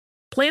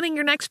Planning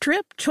your next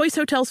trip? Choice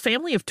Hotels'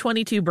 family of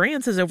 22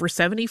 brands has over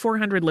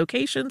 7,400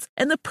 locations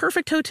and the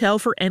perfect hotel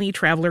for any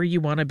traveler you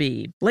want to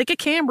be. Like a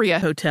Cambria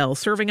Hotel,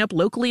 serving up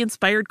locally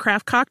inspired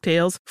craft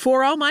cocktails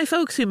for all my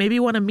folks who maybe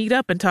want to meet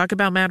up and talk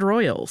about Mad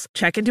Royals.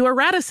 Check into a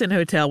Radisson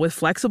Hotel with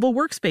flexible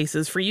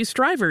workspaces for you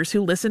strivers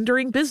who listen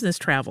during business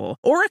travel.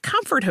 Or a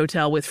Comfort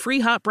Hotel with free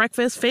hot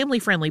breakfast,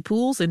 family-friendly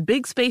pools, and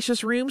big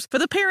spacious rooms for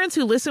the parents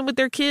who listen with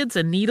their kids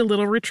and need a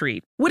little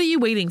retreat. What are you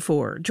waiting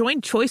for?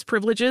 Join Choice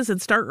Privileges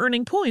and start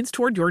earning points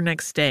toward your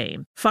next stay.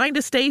 Find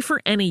a stay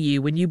for any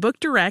you when you book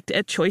direct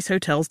at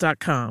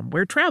choicehotels.com,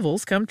 where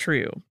travels come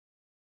true.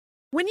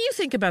 When you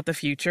think about the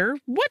future,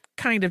 what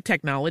kind of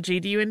technology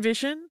do you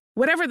envision?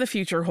 Whatever the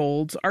future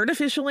holds,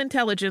 artificial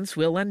intelligence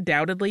will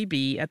undoubtedly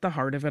be at the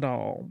heart of it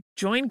all.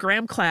 Join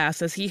Graham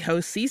Class as he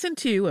hosts Season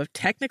 2 of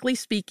Technically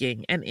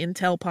Speaking, an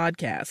Intel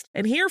podcast,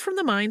 and hear from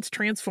the minds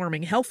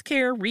transforming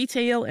healthcare,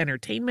 retail,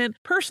 entertainment,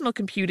 personal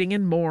computing,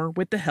 and more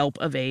with the help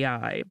of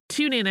AI.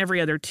 Tune in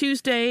every other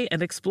Tuesday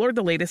and explore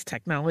the latest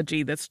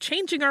technology that's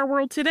changing our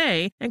world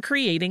today and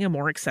creating a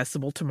more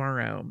accessible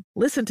tomorrow.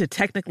 Listen to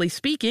Technically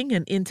Speaking,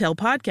 an Intel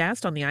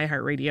podcast on the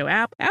iHeartRadio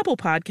app, Apple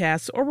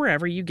Podcasts, or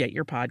wherever you get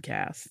your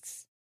podcasts.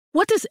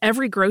 What does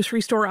every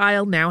grocery store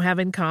aisle now have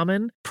in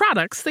common?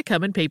 Products that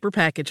come in paper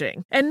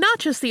packaging. And not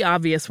just the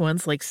obvious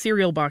ones like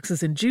cereal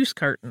boxes and juice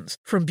cartons.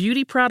 From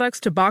beauty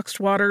products to boxed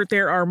water,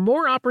 there are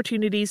more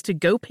opportunities to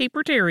go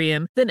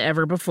papertarian than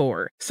ever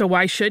before. So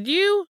why should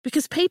you?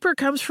 Because paper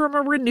comes from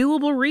a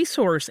renewable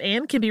resource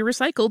and can be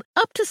recycled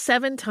up to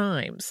 7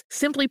 times.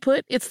 Simply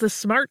put, it's the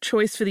smart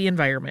choice for the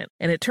environment.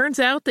 And it turns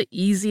out the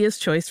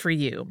easiest choice for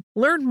you.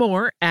 Learn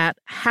more at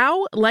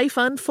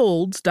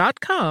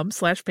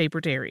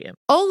howlifeunfolds.com/papertarian.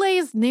 Olay's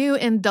new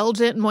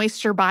Indulgent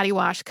Moisture Body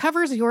Wash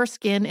covers your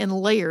skin in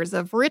layers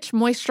of rich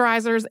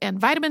moisturizers and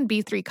vitamin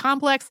B3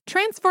 complex,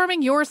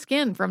 transforming your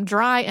skin from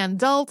dry and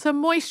dull to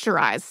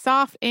moisturized,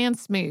 soft, and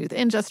smooth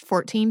in just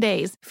 14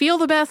 days. Feel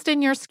the best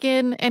in your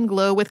skin and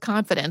glow with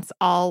confidence,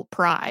 all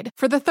pride.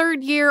 For the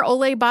 3rd year,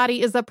 Olay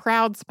Body is a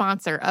proud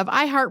sponsor of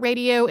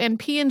iHeartRadio and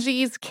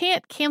P&G's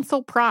Can't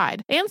Cancel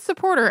Pride and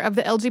supporter of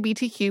the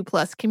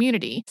LGBTQ+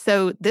 community.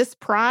 So this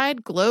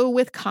pride, glow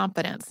with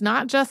confidence,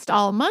 not just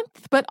all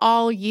month, but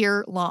all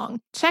year long.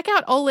 Check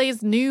out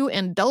Olay's new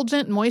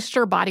Indulgent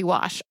Moisture Body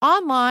Wash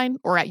online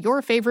or at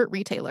your favorite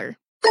retailer.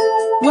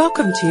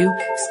 Welcome to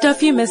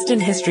Stuff You Missed in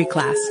History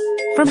Class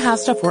from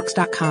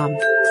HowStuffWorks.com.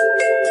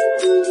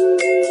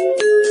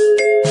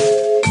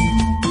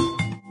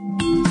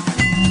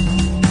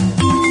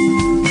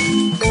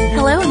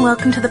 Hello and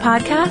welcome to the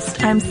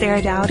podcast. I'm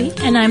Sarah Dowdy.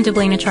 And I'm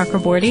Deblina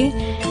Chakraborty.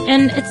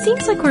 And it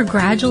seems like we're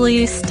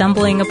gradually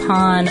stumbling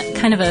upon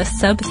kind of a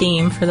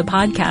sub-theme for the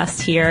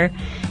podcast here.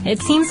 It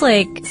seems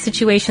like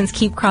situations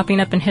keep cropping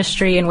up in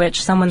history in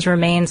which someone's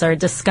remains are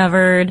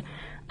discovered,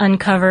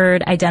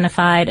 uncovered,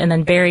 identified, and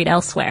then buried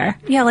elsewhere.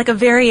 Yeah, like a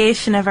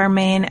variation of our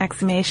main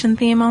exhumation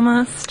theme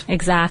almost.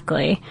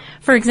 Exactly.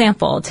 For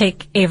example,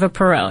 take Eva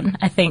Peron.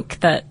 I think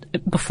that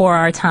before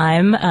our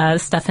time,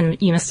 Stefan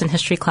Euston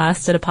history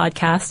class did a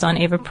podcast on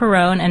Eva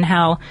Peron and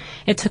how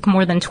it took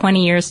more than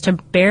 20 years to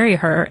bury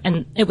her,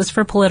 and it was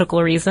for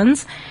political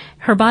reasons.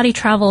 Her body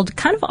traveled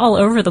kind of all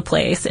over the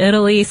place,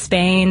 Italy,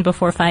 Spain,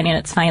 before finding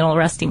its final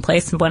resting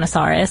place in Buenos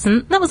Aires.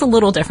 And that was a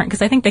little different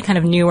because I think they kind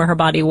of knew where her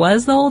body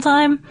was the whole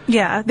time.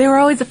 Yeah, they were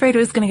always afraid it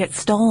was going to get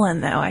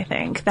stolen, though, I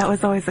think. That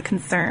was always a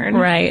concern.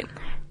 Right.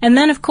 And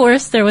then, of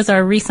course, there was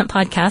our recent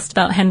podcast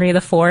about Henry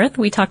IV.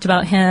 We talked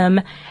about him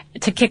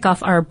to kick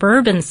off our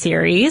bourbon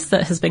series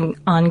that has been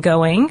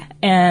ongoing.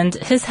 And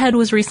his head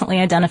was recently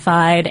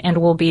identified and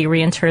will be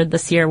reinterred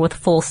this year with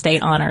full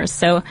state honors.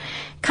 So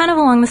kind of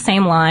along the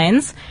same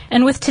lines.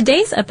 And with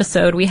today's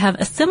episode, we have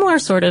a similar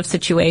sort of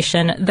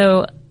situation,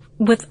 though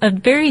with a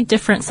very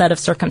different set of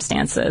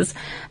circumstances.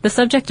 The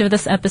subject of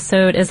this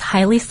episode is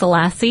Haile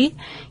Selassie.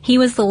 He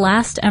was the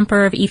last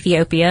emperor of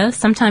Ethiopia,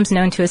 sometimes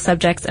known to his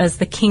subjects as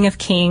the King of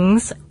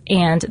Kings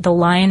and the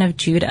Lion of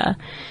Judah.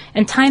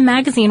 And Time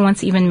magazine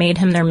once even made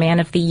him their Man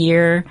of the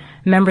Year.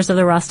 Members of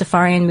the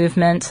Rastafarian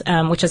movement,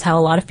 which is how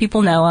a lot of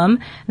people know him,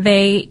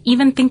 they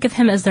even think of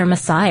him as their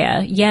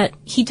messiah, yet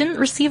he didn't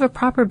receive a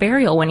proper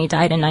burial when he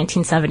died in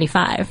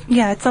 1975.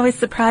 Yeah, it's always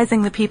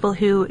surprising the people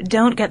who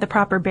don't get the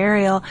proper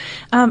burial.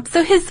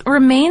 So his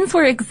remains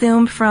were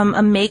exhumed from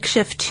a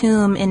makeshift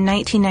tomb in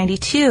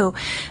 1992,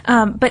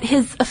 but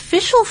his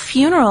official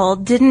funeral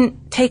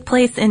didn't take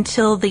place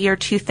until the year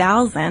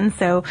 2000,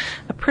 so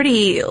a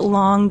pretty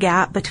long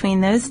gap between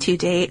those two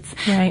dates.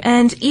 Right.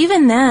 And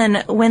even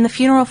then, when the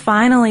funeral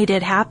finally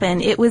did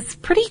happen, it was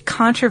pretty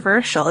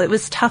controversial. It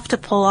was tough to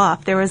pull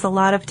off. There was a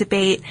lot of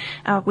debate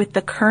with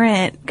the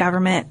current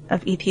government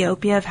of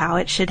Ethiopia of how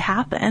it should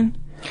happen.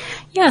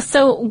 Yeah,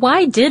 so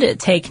why did it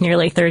take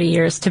nearly 30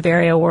 years to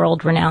bury a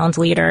world-renowned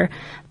leader?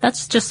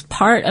 That's just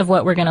part of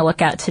what we're going to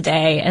look at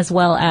today, as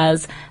well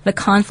as the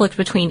conflict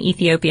between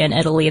Ethiopia and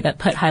Italy that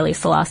put Haile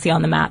Selassie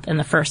on the map in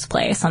the first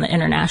place, on the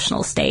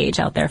international stage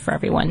out there for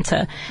everyone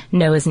to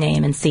know his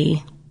name and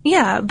see.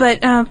 Yeah,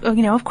 but,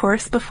 of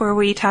course, before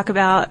we talk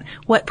about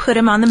what put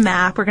him on the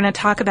map, we're going to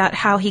talk about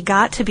how he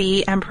got to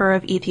be Emperor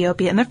of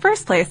Ethiopia in the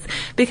first place,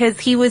 because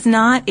he was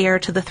not heir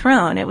to the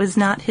throne. It was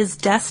not his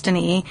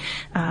destiny,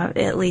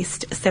 at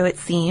least so it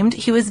seemed.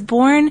 He was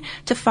born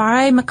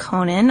Tafari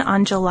Makonnen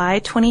on July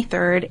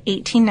 23rd,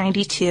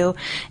 1892,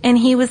 and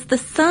he was the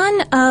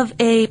son of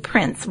a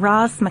prince,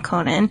 Ras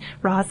Makonnen.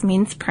 Ras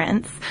means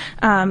prince.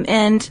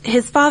 And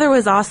his father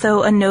was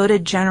also a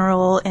noted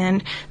general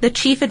and the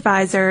chief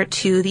advisor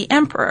to the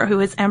emperor, who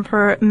was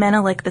Emperor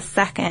Menelik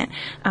II,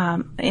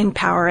 in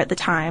power at the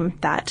time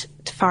that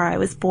Tafari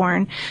was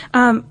born.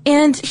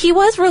 And he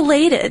was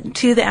related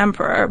to the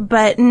emperor,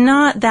 but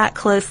not that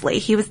closely.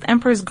 He was the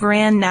emperor's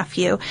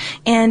grandnephew,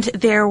 and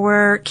there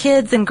were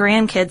kids and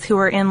grandkids who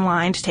were in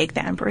line to take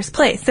the emperor's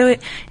place. So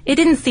it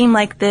didn't seem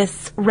like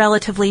this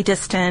relatively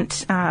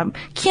distant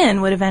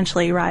kin would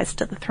eventually rise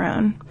to the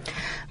throne.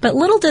 But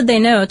little did they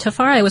know,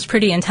 Tafari was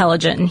pretty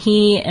intelligent, and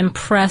he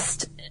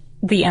impressed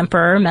the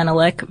emperor,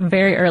 Menelik,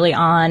 very early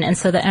on, and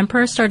so the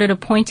emperor started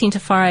appointing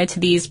Tafari to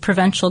these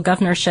provincial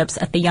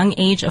governorships at the young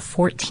age of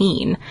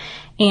 14.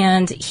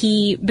 And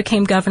he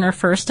became governor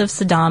first of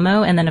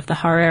Sidamo and then of the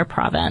Harar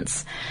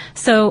province.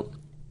 So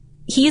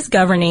he's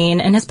governing,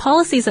 and his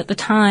policies at the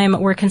time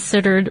were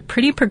considered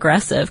pretty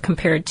progressive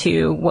compared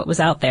to what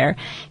was out there.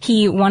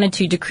 He wanted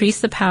to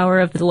decrease the power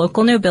of the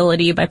local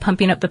nobility by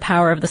pumping up the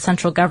power of the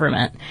central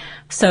government.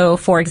 So,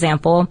 for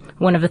example,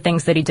 one of the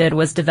things that he did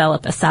was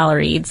develop a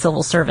salaried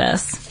civil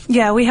service.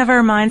 Yeah, we have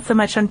our minds so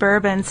much on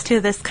Bourbons, too.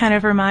 This kind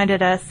of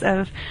reminded us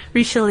of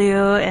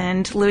Richelieu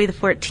and Louis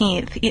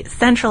XIV,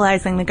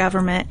 centralizing the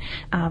government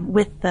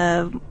with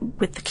the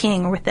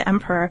king or with the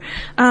emperor.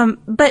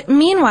 But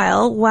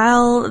meanwhile,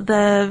 while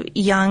the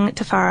young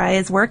Tafari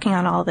is working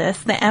on all this,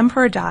 the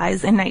emperor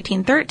dies in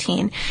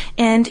 1913,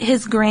 and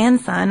his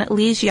grandson,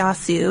 Li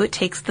Jiasu,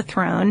 takes the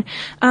throne.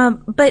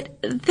 But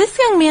this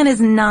young man is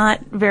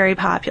not very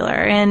popular,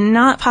 and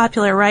not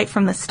popular right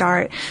from the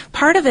start.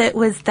 Part of it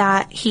was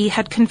that he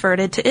had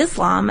converted to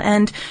Islam,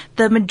 and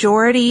the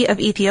majority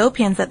of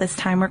Ethiopians at this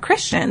time were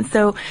Christian,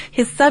 so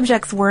his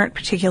subjects weren't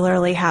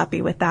particularly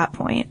happy with that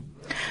point.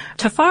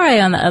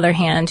 Tafari, on the other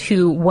hand,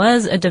 who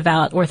was a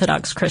devout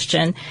Orthodox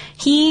Christian,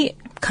 he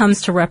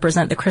comes to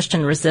represent the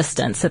Christian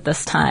resistance at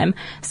this time.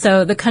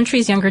 So the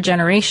country's younger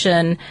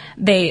generation,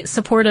 they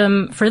support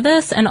him for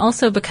this, and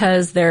also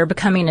because they're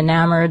becoming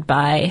enamored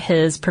by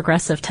his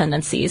progressive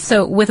tendencies.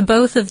 So with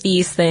both of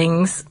these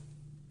things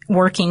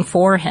working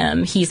for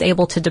him, he's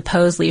able to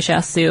depose Li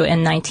Jiasu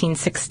in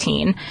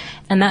 1916,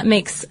 and that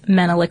makes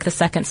Menelik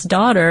II's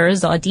daughter,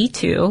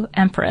 Zawditu,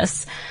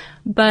 empress.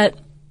 But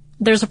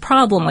there's a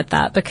problem with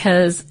that,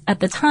 because at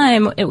the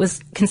time it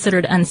was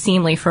considered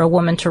unseemly for a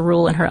woman to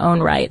rule in her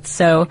own right.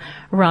 So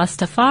Ras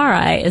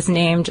Tafari is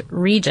named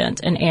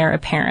regent and heir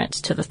apparent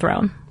to the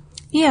throne.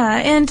 Yeah,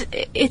 and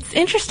it's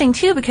interesting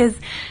too, because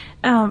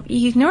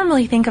you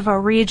normally think of a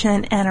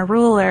regent and a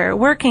ruler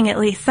working at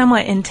least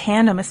somewhat in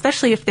tandem,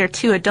 especially if they're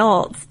two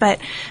adults, but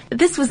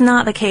this was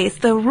not the case.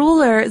 The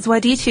ruler,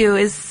 Zawditu,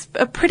 is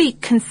a pretty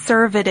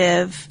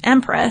conservative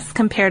empress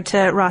compared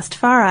to Ras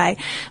Tafari,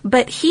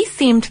 but he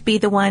seemed to be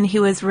the one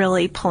who was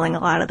really pulling a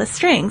lot of the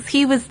strings.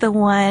 He was the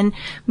one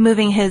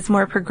moving his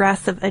more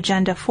progressive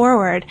agenda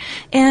forward,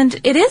 and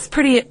it is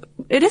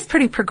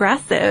pretty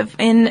progressive.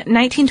 In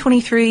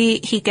 1923,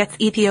 he gets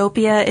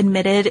Ethiopia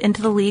admitted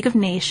into the League of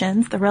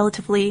Nations, the relatively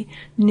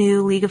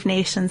new League of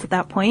Nations at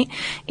that point.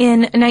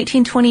 In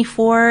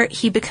 1924,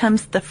 he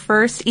becomes the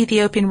first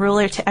Ethiopian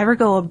ruler to ever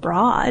go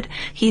abroad.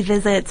 He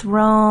visits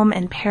Rome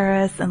and Paris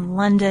and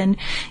London,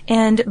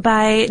 and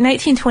by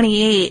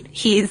 1928,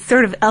 he's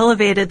sort of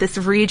elevated this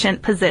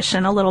regent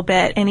position a little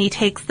bit, and he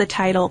takes the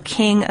title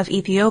King of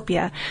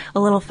Ethiopia. A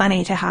little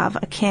funny to have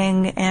a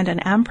king and an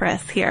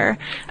empress here,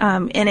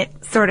 and it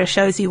sort of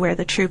shows you where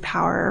the true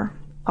power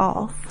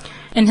falls.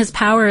 And his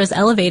power is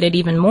elevated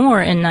even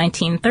more in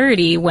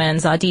 1930 when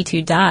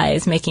Zawditu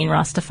dies, making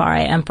Ras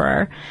Tafari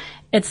emperor.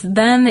 It's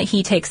then that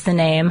he takes the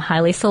name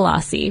Haile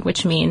Selassie,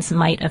 which means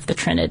Might of the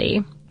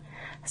Trinity.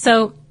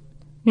 So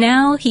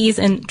now he's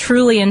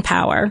truly in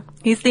power.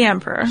 He's the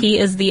emperor. He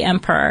is the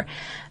emperor.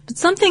 But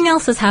something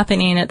else is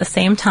happening at the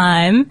same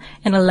time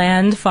in a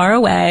land far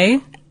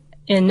away,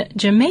 in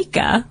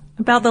Jamaica.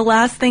 About the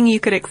last thing you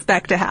could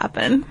expect to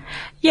happen.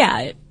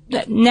 Yeah.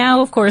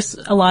 Now, of course,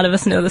 a lot of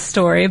us know the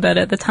story, but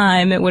at the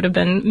time it would have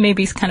been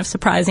maybe kind of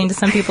surprising to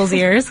some people's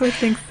ears. I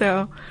think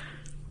so.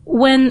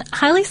 When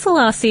Haile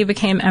Selassie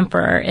became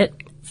emperor, it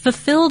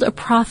fulfilled a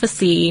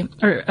prophecy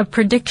or a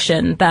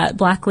prediction that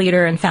Black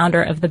leader and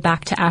founder of the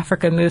Back to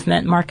Africa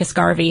movement, Marcus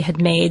Garvey,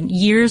 had made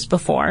years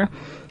before.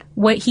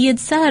 What he had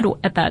said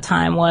at that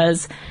time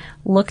was,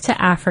 "Look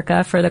to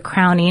Africa for the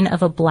crowning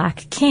of a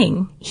Black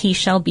king. He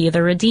shall be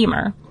the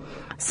Redeemer."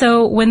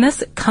 So when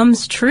this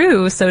comes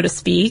true, so to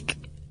speak,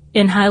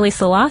 in Haile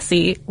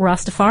Selassie,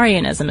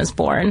 Rastafarianism is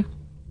born.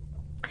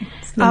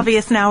 It's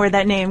obvious now where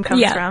that name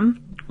comes from.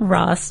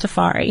 Ras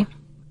Tafari.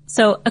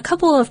 So a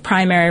couple of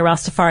primary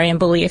Rastafarian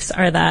beliefs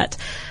are that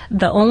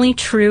the only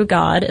true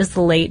God is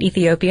the late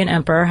Ethiopian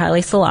emperor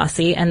Haile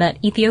Selassie, and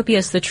that Ethiopia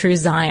is the true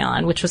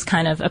Zion, which was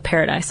kind of a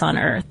paradise on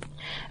earth.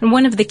 And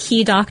one of the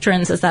key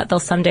doctrines is that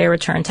they'll someday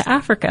return to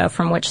Africa,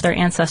 from which their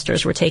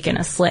ancestors were taken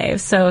as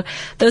slaves. So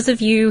those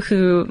of you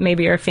who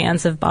maybe are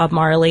fans of Bob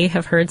Marley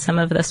have heard some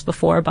of this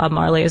before. Bob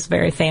Marley is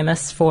very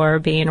famous for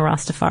being a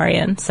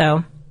Rastafarian,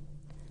 so...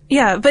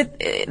 Yeah,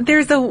 but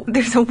there's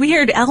a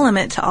weird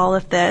element to all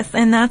of this,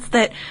 and that's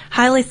that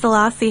Haile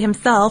Selassie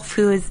himself,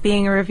 who is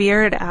being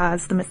revered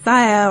as the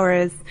Messiah or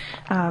as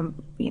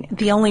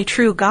the only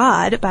true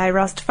God by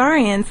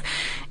Rastafarians,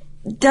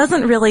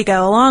 doesn't really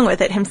go along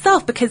with it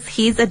himself because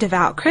he's a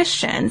devout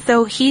Christian.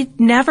 So he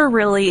never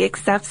really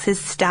accepts his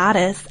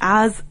status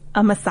as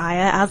a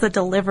Messiah, as a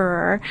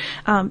deliverer,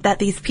 that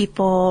these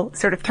people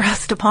sort of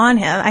thrust upon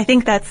him. I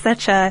think that's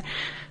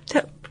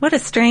what a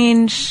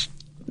strange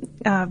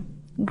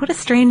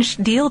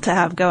deal to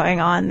have going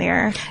on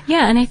there.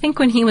 Yeah, and I think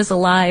when he was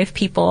alive,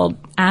 people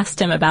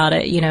asked him about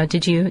it. You know,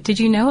 did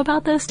you know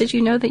about this? Did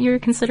you know that you're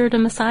considered a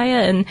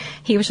Messiah? And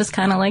he was just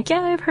kind of like,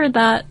 yeah, I've heard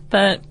that,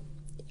 but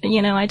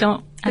you know, I'm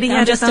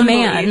just a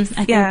man.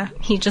 I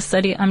think he just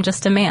said, I'm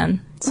just a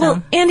man. So.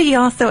 Well, and he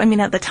also, I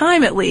mean, at the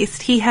time at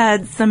least, he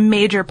had some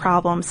major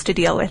problems to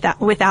deal with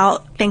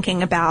without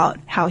thinking about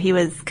how he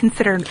was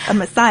considered a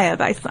Messiah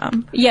by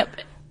some. Yep.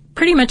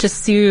 Pretty much as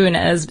soon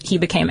as he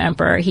became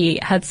emperor, he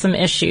had some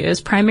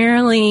issues,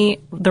 primarily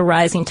the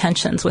rising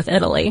tensions with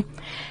Italy.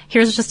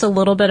 Here's just a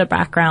little bit of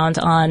background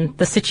on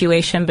the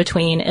situation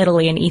between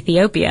Italy and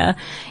Ethiopia.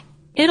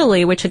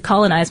 Italy, which had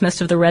colonized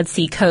most of the Red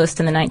Sea coast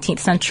in the 19th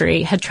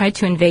century, had tried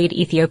to invade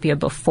Ethiopia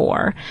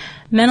before.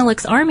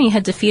 Menelik's army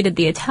had defeated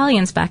the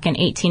Italians back in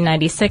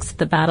 1896 at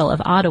the Battle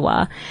of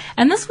Ottawa,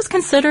 and this was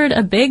considered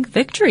a big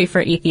victory for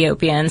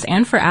Ethiopians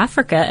and for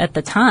Africa at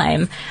the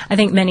time. I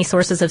think many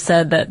sources have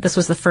said that this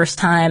was the first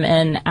time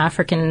an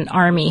African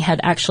army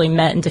had actually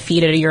met and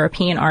defeated a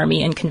European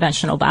army in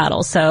conventional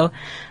battle, so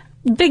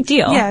big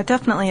deal. Yeah,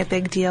 definitely a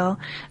big deal.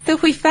 So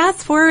if we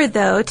fast forward,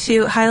 though,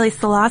 to Haile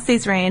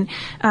Selassie's reign,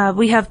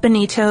 we have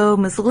Benito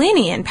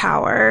Mussolini in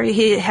power.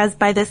 He has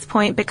by this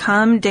point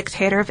become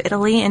dictator of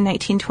Italy in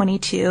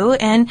 1922,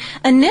 and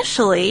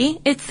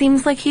initially it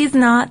seems like he's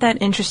not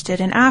that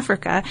interested in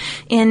Africa.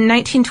 In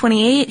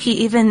 1928,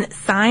 he even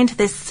signed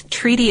this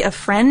treaty of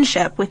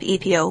friendship with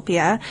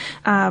Ethiopia,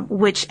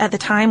 which at the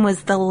time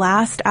was the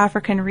last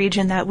African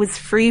region that was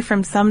free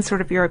from some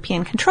sort of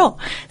European control.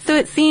 So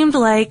it seemed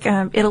like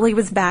Italy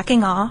was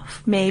backing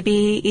off.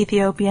 Maybe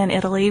Ethiopia and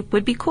Italy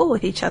would be cool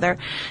with each other.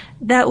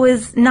 That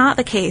was not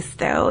the case,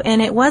 though, and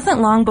it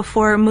wasn't long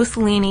before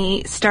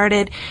Mussolini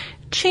started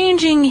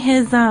changing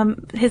his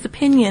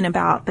opinion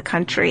about the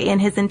country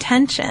and his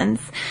intentions,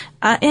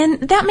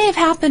 and that may have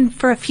happened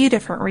for a few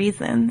different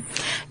reasons.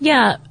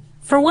 Yeah.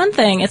 For one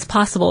thing, it's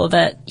possible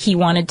that he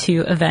wanted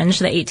to avenge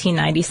the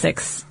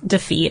 1896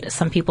 defeat.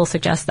 Some people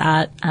suggest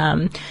that.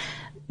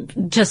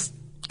 Just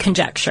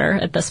conjecture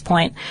at this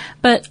point.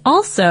 But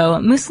also,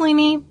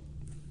 Mussolini,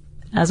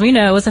 as we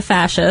know, was a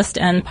fascist,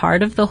 and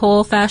part of the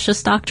whole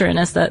fascist doctrine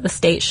is that the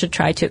state should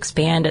try to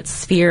expand its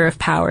sphere of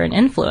power and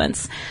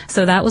influence.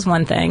 So that was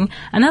one thing.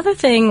 Another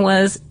thing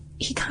was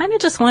he kind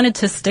of just wanted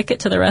to stick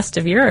it to the rest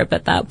of Europe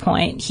at that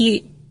point.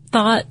 He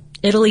thought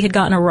Italy had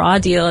gotten a raw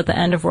deal at the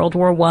end of World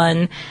War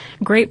I.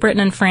 Great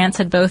Britain and France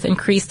had both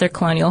increased their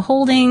colonial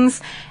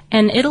holdings,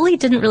 and Italy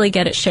didn't really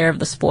get its share of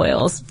the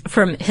spoils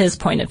from his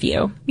point of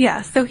view.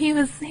 Yeah, so he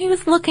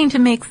was looking to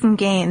make some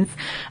gains.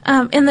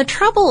 And the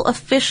trouble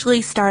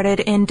officially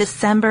started in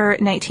December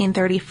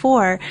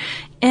 1934,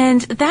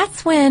 and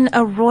that's when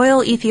a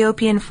Royal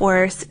Ethiopian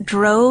force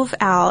drove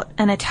out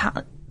this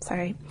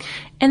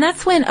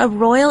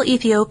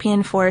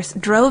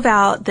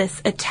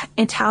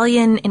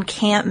Italian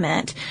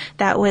encampment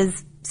that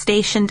was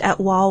stationed at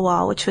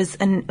Walwal, which was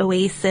an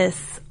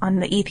oasis on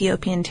the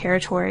Ethiopian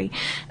territory.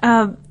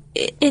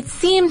 It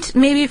seemed,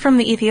 maybe from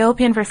the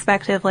Ethiopian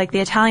perspective, like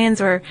the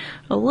Italians were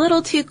a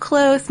little too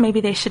close.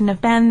 Maybe they shouldn't have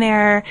been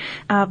there.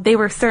 They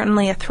were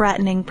certainly a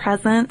threatening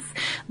presence.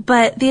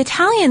 But the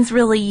Italians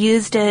really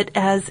used it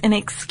as an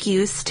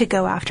excuse to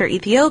go after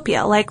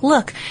Ethiopia. Like,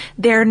 look,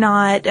 they're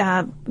not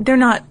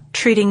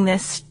treating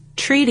this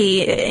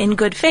treaty in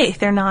good faith.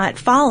 They're not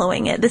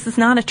following it. This is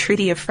not a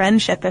treaty of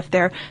friendship if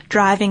they're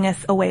driving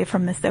us away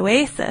from this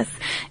oasis.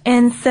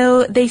 And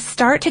so they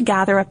start to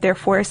gather up their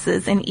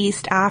forces in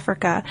East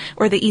Africa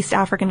or the East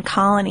African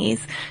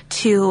colonies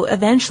to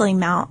eventually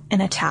mount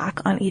an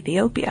attack on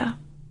Ethiopia.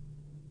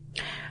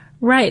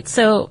 Right.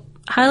 So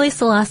Haile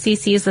Selassie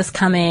sees this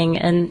coming,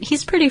 and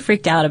he's pretty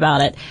freaked out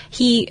about it.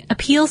 He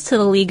appeals to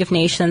the League of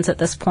Nations at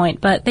this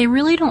point, but they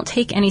really don't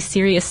take any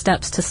serious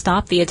steps to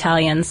stop the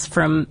Italians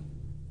from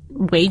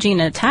waging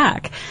an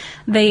attack.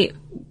 They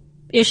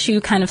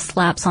issue kind of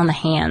slaps on the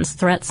hands,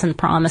 threats and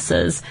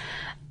promises.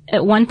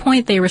 At one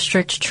point, they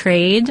restrict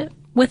trade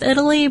with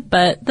Italy,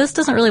 but this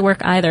doesn't really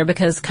work either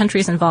because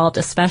countries involved,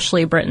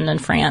 especially Britain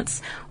and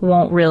France,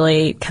 won't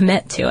really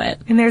commit to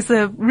it. And there's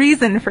a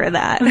reason for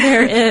that.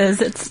 There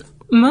is. It's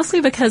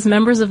Mostly because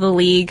members of the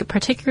League,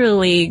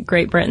 particularly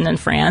Great Britain and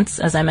France,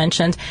 as I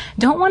mentioned,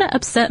 don't want to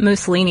upset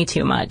Mussolini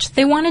too much.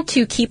 They wanted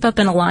to keep up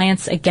an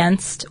alliance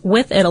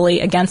with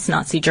Italy against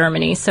Nazi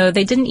Germany, so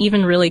they didn't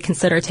even really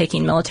consider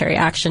taking military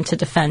action to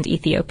defend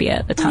Ethiopia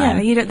at the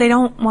time. Yeah, they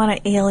don't want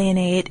to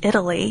alienate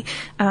Italy,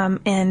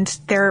 and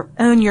their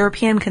own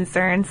European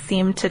concerns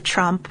seem to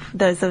trump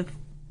those of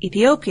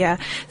Ethiopia.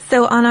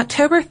 So on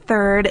October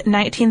 3rd,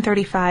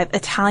 1935,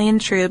 Italian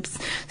troops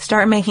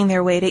start making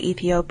their way to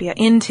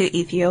into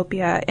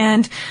Ethiopia.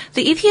 And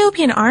the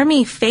Ethiopian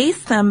army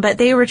faced them, but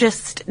they were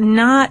just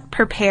not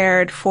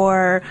prepared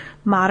for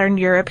modern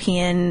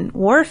European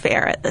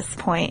warfare at this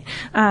point.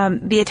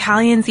 The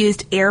Italians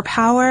used air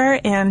power,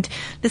 and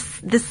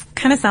this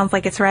kind of sounds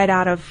like it's right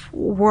out of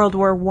World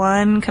War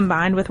I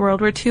combined with World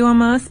War II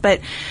almost,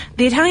 but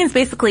the Italians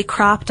basically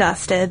crop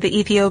dusted the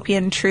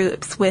Ethiopian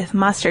troops with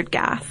mustard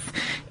gas.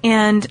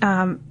 And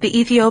the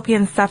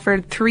Ethiopians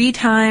suffered 3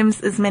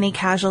 times as many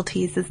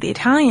casualties as the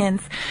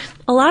Italians.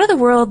 A lot of the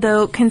world,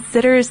 though,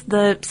 considers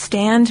the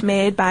stand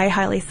made by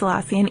Haile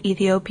Selassie in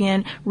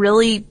Ethiopian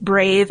really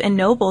brave and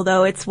noble,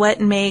 though. It's what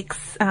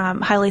makes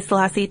Haile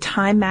Selassie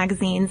Time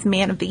magazine's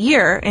Man of the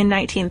Year in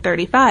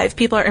 1935.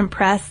 People are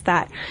impressed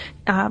that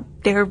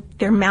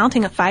they're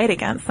mounting a fight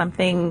against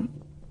something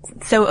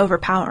so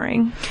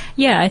overpowering.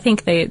 Yeah, I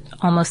think they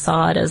almost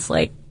saw it as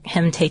like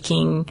him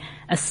taking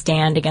a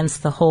stand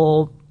against the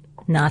whole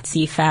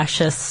Nazi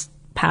fascist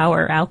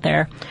power out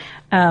there.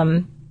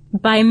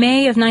 By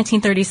May of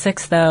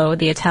 1936, though,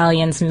 the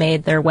Italians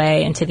made their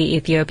way into the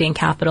Ethiopian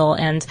capital,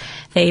 and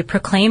they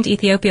proclaimed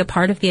Ethiopia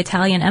part of the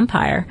Italian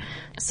Empire.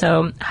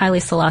 So Haile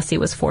Selassie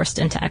was forced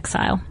into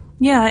exile.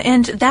 Yeah,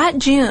 and that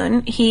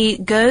June, he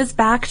goes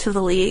back to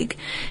the League,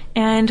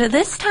 and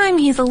this time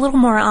he's a little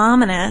more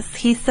ominous.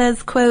 He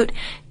says, quote,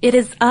 "It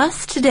is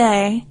us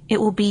today,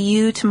 it will be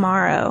you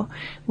tomorrow,"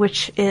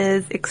 which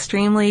is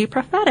extremely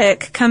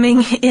prophetic,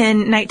 coming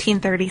in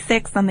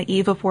 1936 on the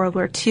eve of World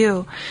War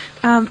II.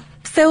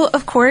 So,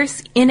 of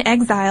course, in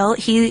exile,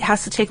 he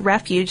has to take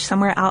refuge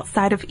somewhere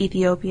outside of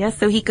Ethiopia.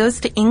 So he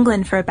goes to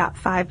England for about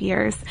 5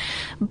 years.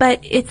 But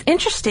it's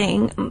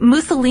interesting,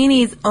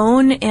 Mussolini's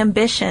own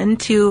ambition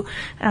to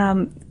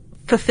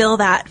fulfill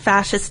that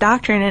fascist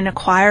doctrine and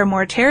acquire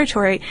more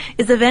territory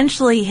is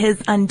eventually his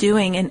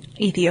undoing in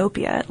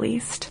Ethiopia, at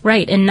least.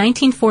 Right. In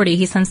 1940,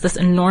 he sends this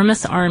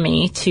enormous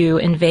army to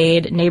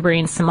invade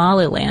neighboring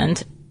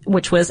Somaliland,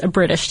 which was a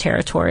British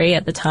territory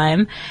at the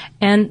time.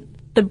 And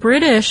the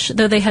British,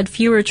 though they had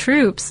fewer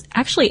troops,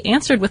 actually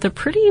answered with a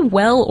pretty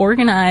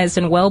well-organized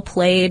and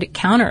well-played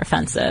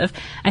counteroffensive.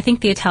 I think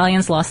the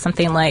Italians lost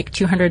something like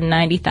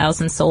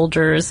 290,000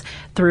 soldiers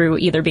through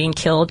either being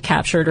killed,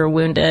 captured, or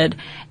wounded.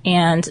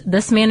 And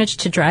this managed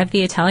to drive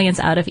the Italians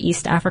out of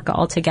East Africa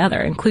altogether,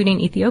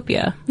 including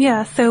Ethiopia.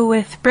 Yeah, so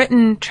with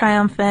Britain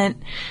triumphant,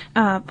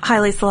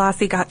 Haile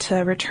Selassie got to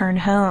return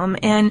home,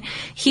 and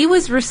he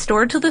was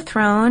restored to the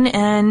throne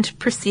and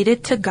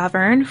proceeded to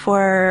govern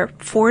for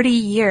 40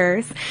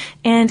 years.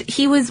 And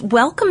he was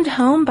welcomed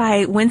home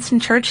by Winston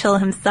Churchill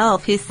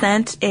himself, who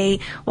sent a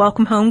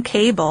welcome home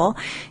cable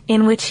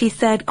in which he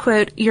said,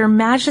 quote, "Your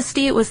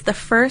Majesty was the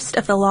first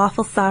of the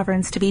lawful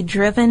sovereigns to be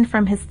driven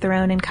from his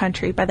throne and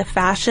country by the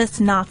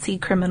fascist Nazi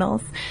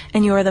criminals,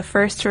 and you are the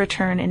first to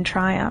return in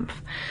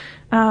triumph."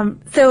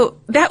 So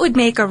that would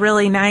make a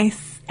really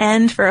nice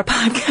end for a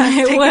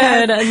podcast. It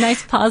would. A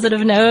nice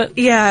positive note.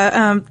 Yeah,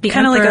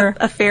 kind of like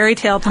a fairy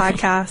tale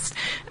podcast.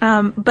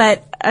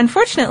 But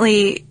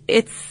unfortunately,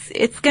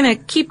 it's going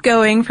to keep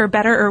going for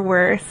better or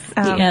worse.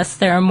 Yes,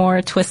 there are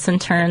more twists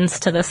and turns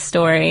to this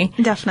story.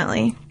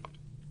 Definitely.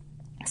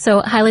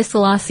 So Haile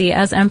Selassie,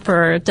 as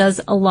emperor,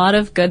 does a lot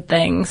of good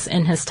things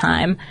in his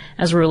time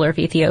as ruler of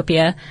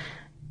Ethiopia.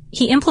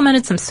 He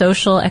implemented some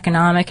social,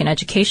 economic, and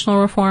educational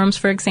reforms,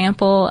 for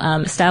example,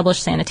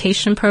 established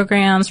sanitation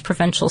programs,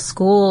 provincial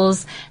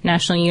schools,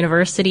 national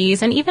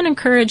universities, and even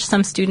encouraged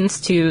some students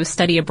to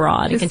study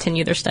abroad and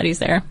continue their studies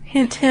there.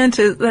 Hint, hint,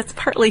 that's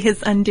partly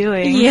his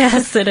undoing.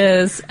 Yes, it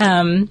is.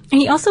 And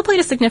he also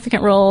played a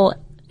significant role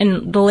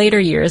in the later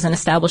years in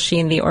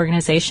establishing the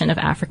Organization of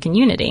African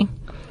Unity.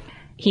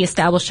 He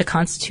established a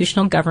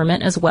constitutional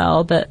government as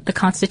well, but the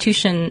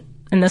Constitution,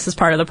 and this is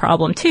part of the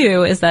problem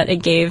too, is that it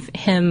gave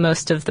him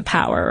most of the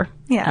power.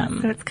 Yeah,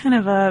 so it's kind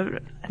of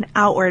an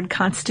outward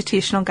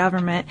constitutional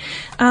government.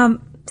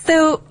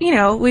 So,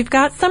 we've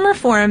got some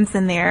reforms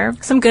in there.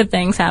 Some good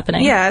things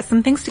happening. Yeah,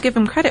 some things to give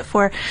him credit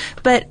for.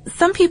 But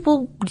some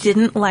people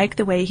didn't like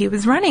the way he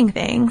was running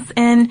things.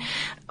 And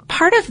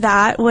part of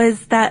that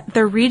was that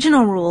the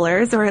regional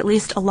rulers, or at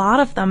least a lot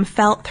of them,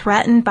 felt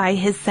threatened by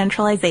his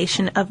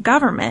centralization of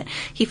government.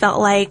 He felt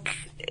like,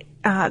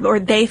 or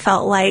they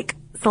felt like,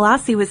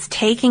 Selassie was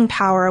taking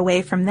power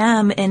away from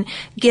them and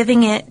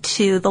giving it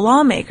to the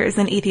lawmakers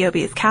in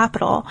Ethiopia's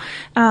capital.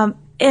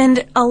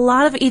 And a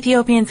lot of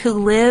Ethiopians who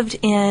lived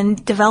in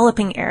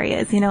developing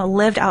areas,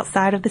 lived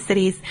outside of the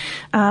cities,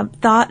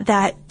 thought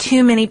that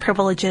too many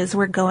privileges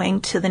were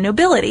going to the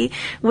nobility,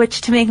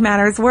 which, to make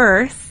matters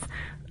worse,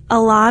 a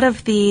lot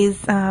of these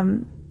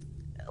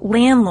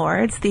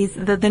landlords,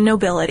 the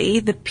nobility,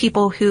 the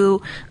people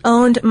who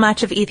owned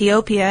much of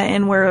Ethiopia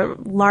and were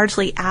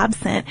largely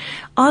absent,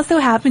 also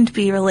happened to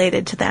be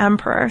related to the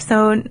emperor.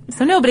 So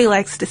nobody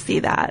likes to see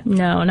that.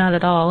 No, not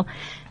at all.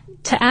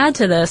 To add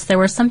to this, there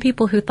were some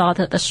people who thought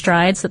that the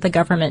strides that the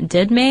government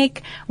did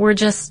make were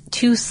just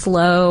too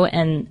slow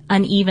and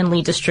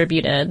unevenly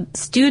distributed.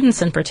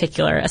 Students in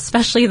particular,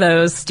 especially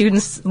those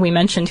students we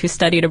mentioned who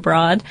studied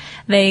abroad,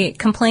 they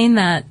complained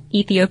that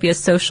Ethiopia's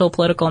social,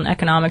 political, and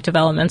economic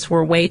developments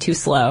were way too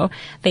slow.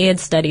 They had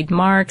studied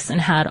Marx and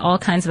had all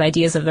kinds of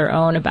ideas of their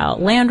own about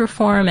land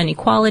reform and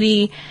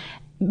equality.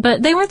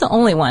 But they weren't the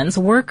only ones.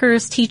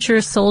 Workers,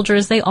 teachers,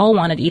 soldiers, they all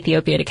wanted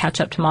Ethiopia to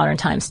catch up to modern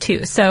times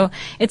too. So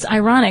it's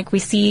ironic. We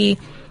see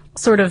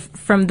sort of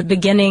from the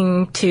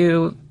beginning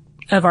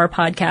of our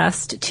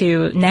podcast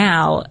to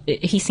now,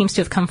 he seems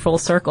to have come full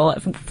circle.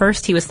 At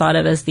first, he was thought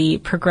of as the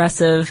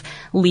progressive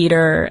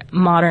leader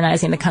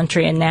modernizing the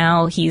country, and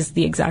now he's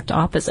the exact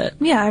opposite.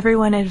 Yeah,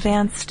 everyone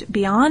advanced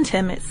beyond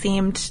him, it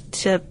seemed,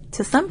 to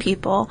some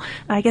people.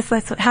 I guess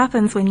that's what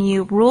happens when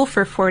you rule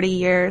for 40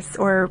 years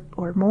or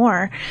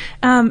more.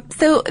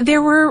 So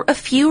there were a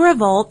few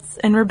revolts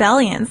and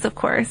rebellions, of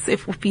course,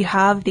 if you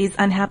have these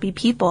unhappy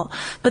people.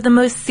 But the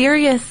most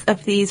serious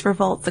of these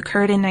revolts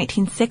occurred in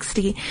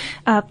 1960.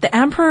 The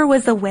emperor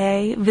was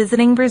away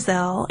visiting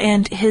Brazil,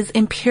 and his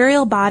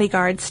imperial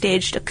bodyguard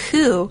staged a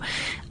coup.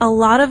 A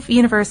lot of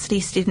university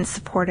students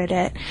supported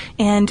it,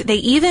 and they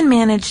even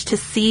managed to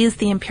seize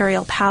the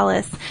imperial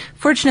palace.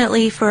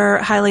 Fortunately for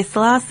Haile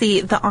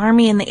Selassie, the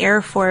army and the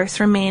air force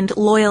remained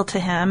loyal to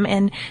him,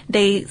 and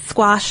they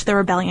squashed the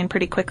rebellion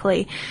pretty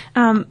quickly.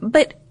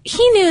 But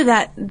he knew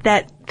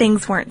that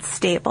things weren't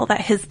stable,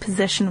 that his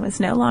position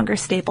was no longer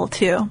stable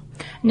too.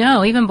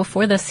 No, even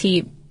before this,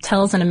 he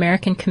tells an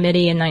American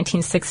committee in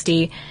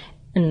 1960,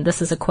 and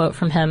this is a quote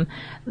from him,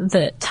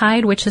 "The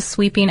tide which is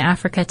sweeping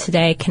Africa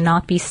today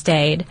cannot be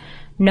stayed.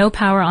 No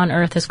power on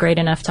earth is great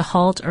enough to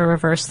halt or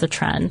reverse the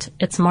trend.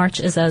 Its march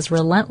is as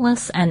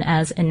relentless and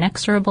as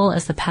inexorable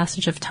as the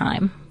passage of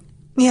time."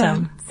 Yeah.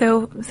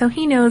 So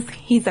he knows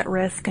he's at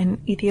risk and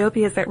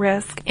Ethiopia is at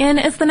risk. And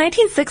as the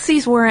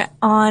 1960s wore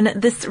on,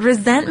 this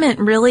resentment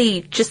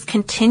really just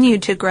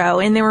continued to grow.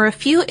 And there were a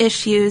few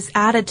issues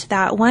added to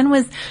that. One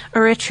was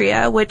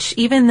Eritrea, which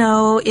even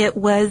though it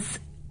was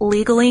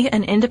legally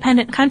an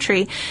independent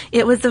country,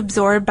 it was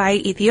absorbed by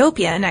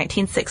Ethiopia in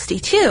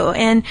 1962.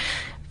 And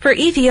for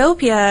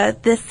Ethiopia,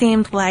 this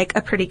seemed like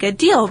a pretty good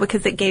deal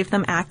because it gave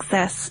them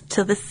access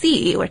to the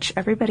sea, which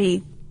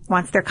everybody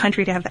wants their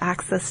country to have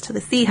access to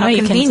the sea. How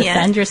convenient. You can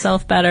defend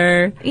yourself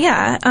better.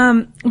 Yeah.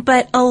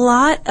 But a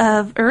lot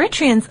of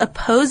Eritreans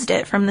opposed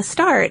it from the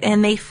start,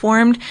 and they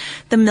formed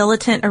the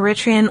Militant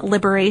Eritrean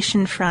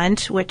Liberation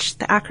Front, which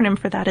the acronym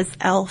for that is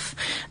ELF,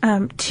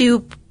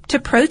 to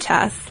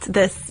protest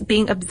this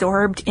being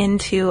absorbed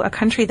into a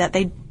country that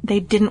they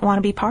didn't want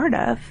to be part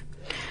of.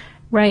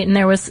 Right, and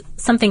there was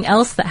something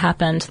else that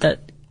happened that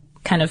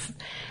kind of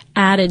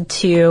added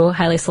to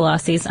Haile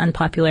Selassie's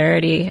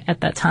unpopularity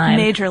at that time.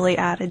 Majorly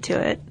added to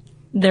it.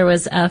 There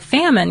was a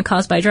famine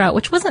caused by drought,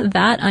 which wasn't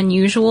that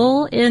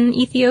unusual in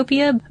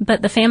Ethiopia,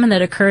 but the famine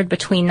that occurred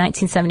between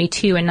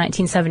 1972 and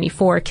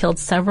 1974 killed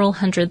several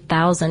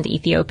 100,000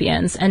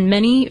 Ethiopians, and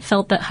many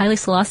felt that Haile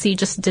Selassie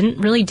just didn't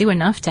really do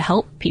enough to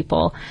help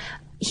people.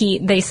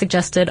 They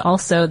suggested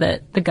also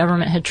that the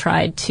government had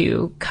tried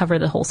to cover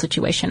the whole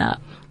situation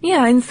up.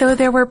 Yeah, and so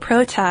there were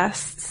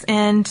protests,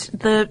 and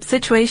the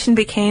situation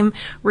became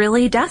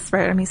really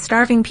desperate. I mean,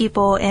 starving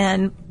people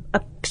and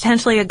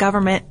potentially a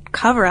government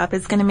cover-up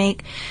is going to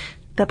make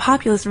the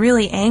populace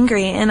really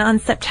angry. And on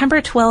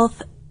September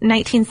 12th,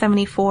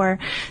 1974,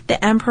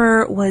 the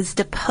emperor was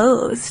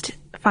deposed,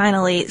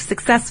 finally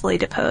successfully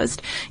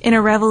deposed, in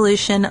a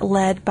revolution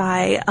led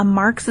by a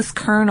Marxist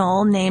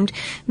colonel named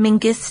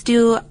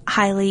Mengistu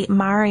Haile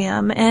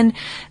Mariam. And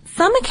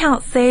some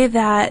accounts say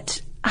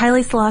that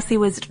Haile Selassie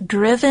was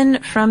driven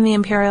from the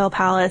imperial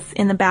palace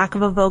in the back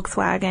of a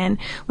Volkswagen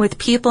with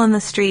people in the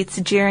streets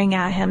jeering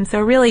at him. So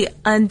really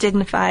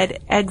undignified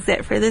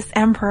exit for this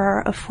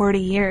emperor of 40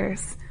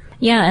 years.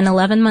 Yeah, and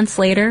 11 months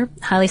later,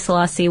 Haile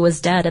Selassie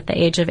was dead at the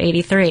age of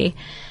 83.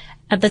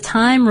 At the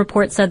time,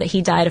 reports said that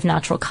he died of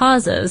natural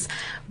causes,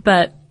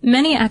 but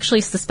many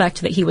actually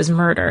suspect that he was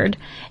murdered.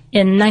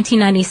 In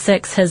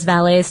 1996, his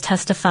valets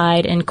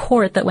testified in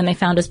court that when they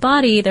found his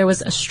body, there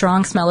was a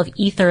strong smell of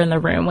ether in the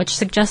room, which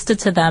suggested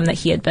to them that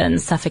he had been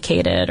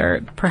suffocated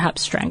or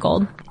perhaps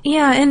strangled.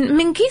 Yeah, and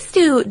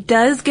Mengistu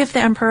does give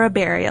the emperor a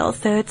burial,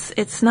 so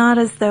it's not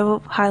as though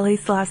Haile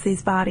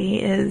Selassie's body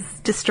is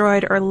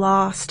destroyed or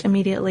lost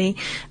immediately.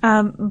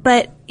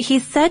 But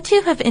he's said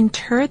to have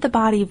interred the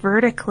body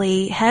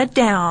vertically, head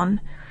down,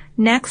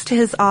 next to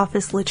his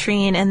office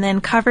latrine, and then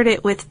covered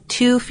it with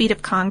 2 feet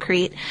of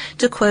concrete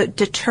to, quote,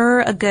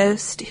 deter a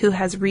ghost who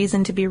has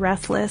reason to be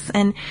restless.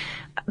 And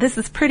this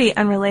is pretty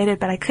unrelated,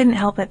 but I couldn't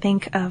help but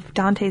think of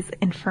Dante's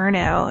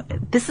Inferno.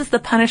 This is the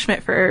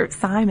punishment for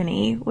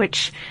simony,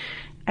 which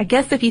I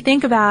guess if you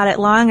think about it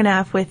long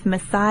enough with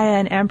Messiah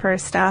and Emperor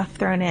stuff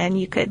thrown in,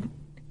 you could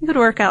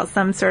work out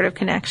some sort of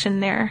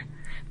connection there.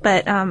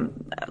 but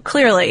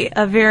clearly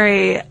a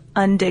very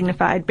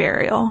undignified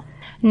burial.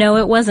 No,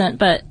 it wasn't,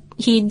 but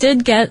he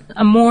did get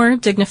a more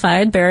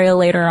dignified burial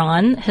later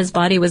on. His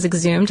body was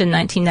exhumed in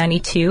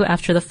 1992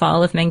 after the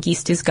fall of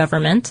Mengistu's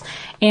government.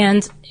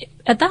 And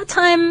at that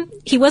time,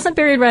 he wasn't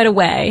buried right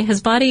away.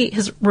 His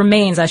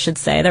remains, I should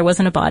say, there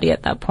wasn't a body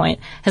at that point.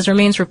 His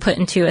remains were put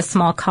into a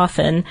small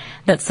coffin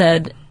that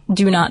said,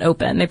 "Do not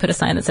open." They put a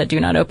sign that said, "Do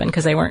not open,"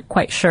 because they weren't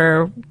quite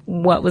sure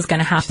what was going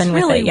to happen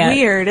with it yet.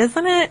 Really weird,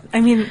 isn't it?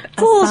 I mean,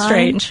 it's a little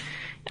strange.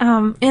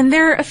 And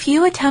there are a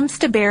few attempts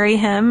to bury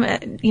him,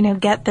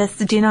 get this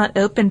 "do not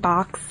open"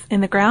 box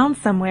in the ground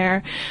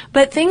somewhere,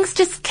 but things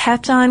just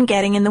kept on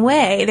getting in the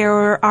way. There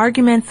were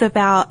arguments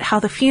about how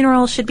the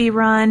funeral should be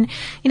run,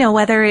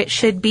 whether it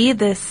should be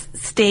this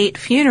state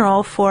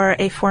funeral for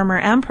a former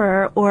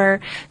emperor or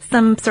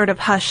some sort of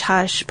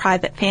hush-hush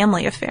private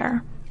family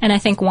affair. And I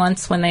think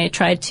once when they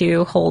tried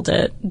to hold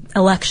it,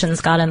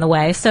 elections got in the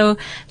way. So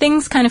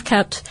things kind of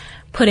kept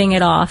putting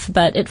it off,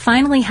 but it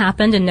finally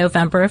happened in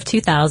November of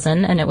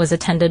 2000, and it was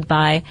attended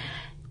by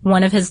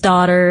one of his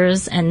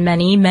daughters and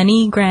many,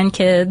 many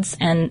grandkids,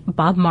 and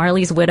Bob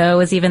Marley's widow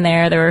was even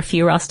there. There were a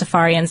few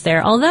Rastafarians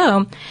there,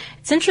 although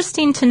it's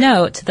interesting to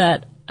note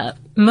that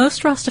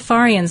most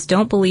Rastafarians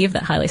don't believe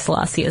that Haile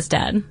Selassie is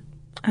dead.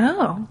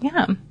 Oh.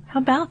 Yeah. How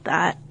about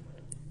that?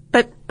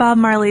 But Bob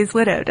Marley's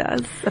widow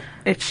does,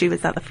 if she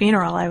was at the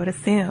funeral, I would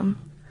assume.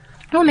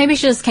 Well, maybe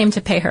she just came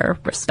to pay her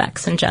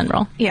respects in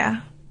general. Yeah.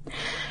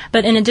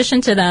 But in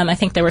addition to them, I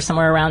think there were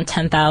somewhere around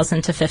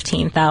 10,000 to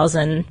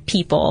 15,000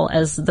 people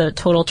as the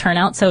total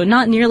turnout. So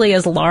not nearly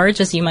as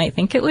large as you might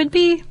think it would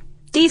be.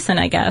 Decent,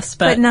 I guess.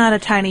 But not a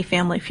tiny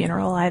family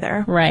funeral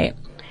either. Right.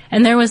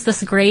 And there was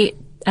this great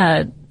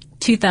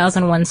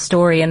 2001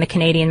 story in the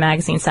Canadian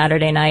magazine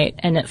Saturday Night,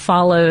 and it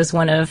follows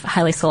one of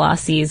Haile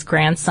Selassie's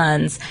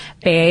grandsons,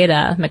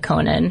 Beata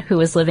Makonnen, who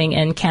was living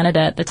in Canada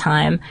at the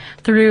time,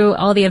 through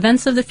all the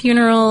events of the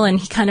funeral, and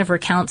he kind of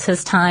recounts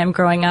his time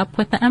growing up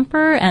with the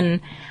emperor.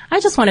 And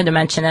I just wanted to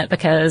mention it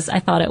because I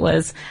thought it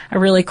was a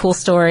really cool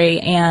story,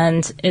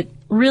 and it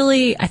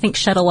really, I think,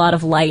 shed a lot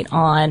of light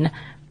on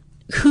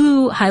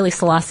who Haile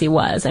Selassie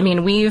was. I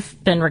mean, we've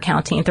been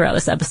recounting throughout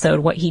this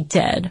episode what he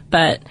did,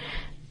 but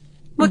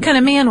what kind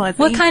of man was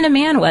he? What kind of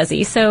man was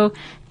he? So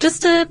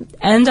just to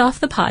end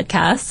off the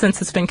podcast,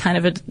 since it's been kind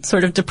of a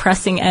sort of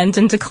depressing end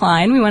and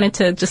decline, we wanted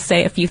to just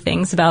say a few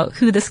things about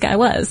who this guy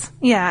was.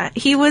 Yeah,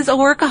 he was a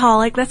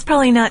workaholic. That's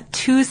probably not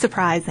too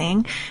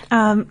surprising.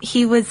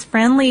 He was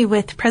friendly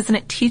with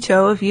President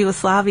Tito of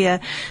Yugoslavia,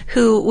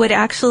 who would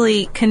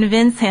actually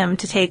convince him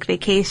to take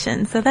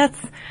vacation. So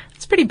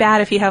it's pretty bad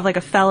if you have like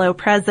a fellow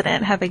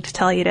president having to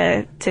tell you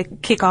to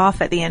kick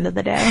off at the end of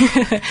the day.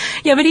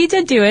 Yeah, but he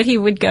did do it. He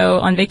would go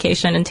on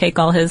vacation and take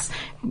all his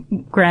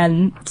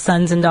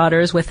grandsons and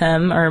daughters with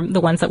him, or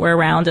the ones that were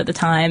around at the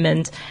time.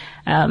 And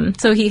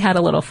so he had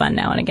a little fun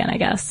now and again, I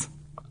guess.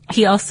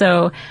 He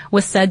also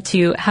was said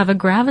to have a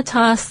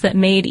gravitas that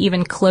made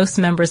even close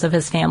members of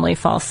his family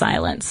fall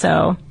silent.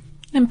 So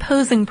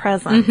imposing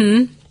presence.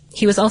 Mm-hmm.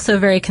 He was also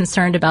very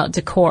concerned about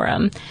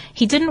decorum.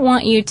 He didn't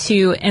want you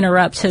to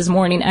interrupt his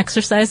morning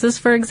exercises,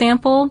 for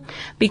example,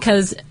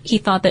 because he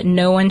thought that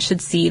no one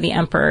should see the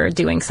emperor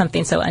doing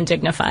something so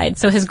undignified.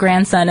 So his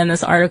grandson in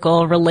this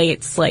article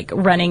relates like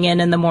running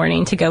in the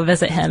morning to go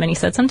visit him. And he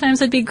said sometimes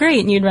it'd be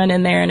great and you'd run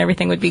in there and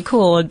everything would be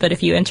cool. But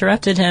if you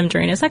interrupted him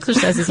during his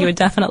exercises, you would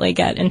definitely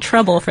get in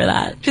trouble for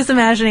that. Just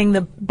imagining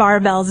the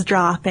barbells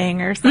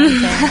dropping or something,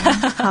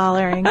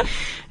 hollering.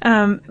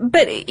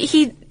 But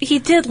he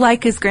did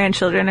like his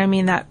grandchildren. I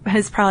mean, that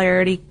has probably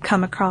already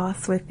come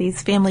across with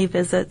these family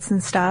visits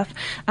and stuff.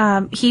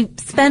 He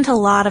spent a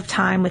lot of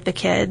time with the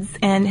kids,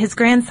 and his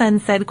grandson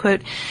said,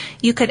 quote,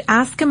 "You could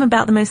ask him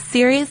about the most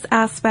serious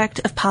aspect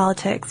of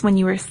politics when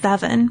you were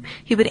 7.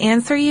 He would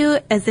answer you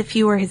as if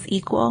you were his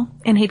equal,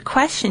 and he'd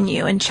question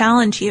you and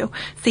challenge you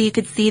so you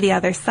could see the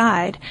other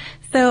side."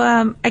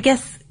 So I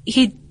guess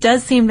he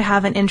does seem to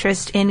have an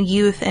interest in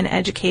youth and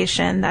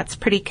education that's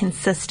pretty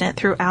consistent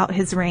throughout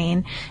his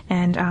reign,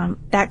 and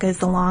that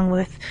goes along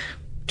with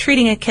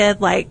treating a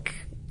kid like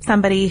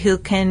somebody who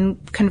can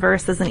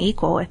converse as an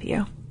equal with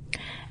you.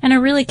 And a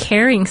really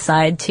caring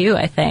side, too,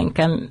 I think.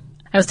 I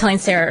was telling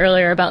Sarah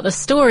earlier about the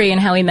story and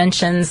how he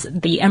mentions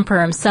the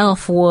emperor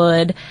himself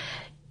would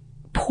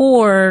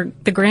pour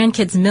the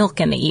grandkids milk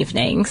in the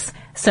evenings.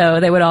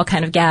 So they would all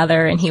kind of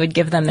gather and he would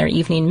give them their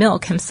evening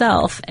milk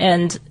himself.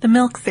 And the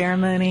milk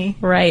ceremony.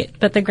 Right.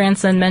 But the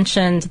grandson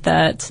mentioned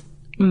that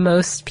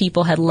most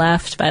people had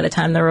left by the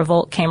time the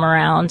revolt came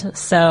around.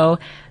 So,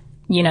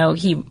 you know,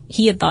 he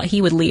had thought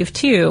he would leave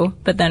too,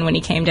 but then when he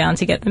came down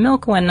to get the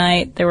milk one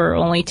night, there were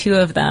only 2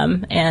 of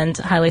them, and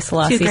Haile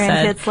Selassie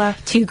said...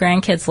 2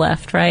 grandkids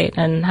left, right?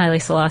 And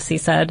Haile Selassie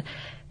said,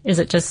 "Is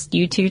it just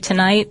you 2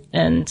 tonight?"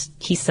 And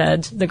he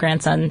said, the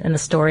grandson in the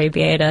story,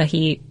 Beata,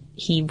 he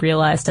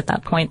realized at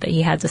that point that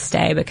he had to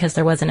stay because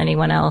there wasn't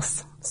anyone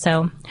else.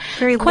 So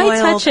very quite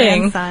loyal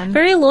touching, grandson.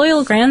 Very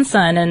loyal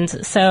grandson. And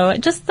so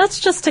that's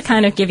just to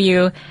kind of give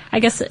you, I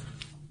guess,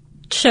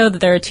 show that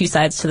there are two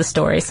sides to the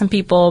story. Some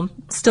people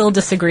still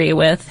disagree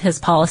with his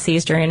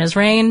policies during his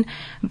reign,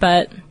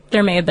 but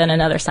there may have been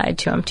another side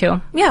to him,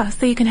 too. Yeah,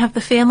 so you can have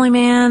the family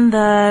man,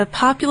 the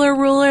popular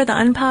ruler, the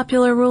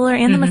unpopular ruler,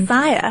 and the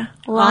Messiah.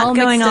 A lot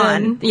going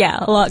on. Yeah,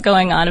 a lot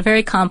going on. A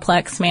very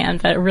complex man,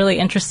 but a really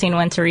interesting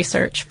one to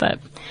research. But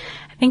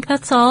I think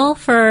that's all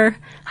for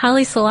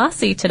Haile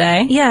Selassie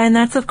today. Yeah, and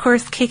that's, of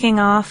course, kicking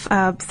off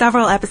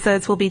several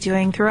episodes we'll be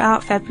doing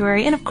throughout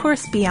February and, of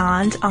course,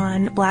 beyond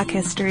on Black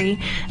History.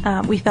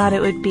 We thought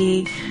it would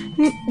be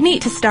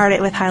neat to start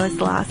it with Haile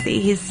Selassie.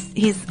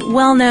 He's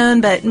well known,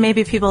 but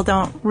maybe people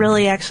don't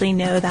really actually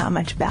know that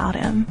much about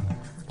him.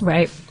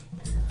 Right.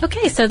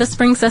 Okay, so this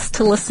brings us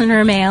to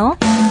listener mail.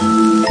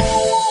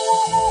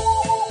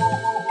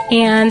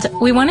 And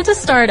we wanted to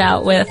start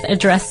out with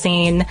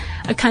addressing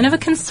a kind of a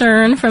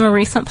concern from a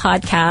recent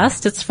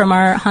podcast. It's from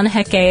our Hana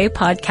Heke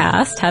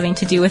podcast having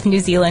to do with New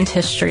Zealand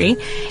history.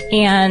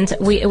 And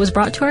it was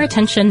brought to our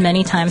attention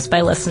many times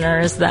by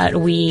listeners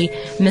that we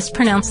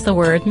mispronounced the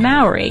word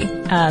Maori.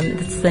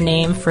 It's the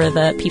name for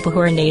the people who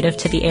are native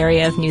to the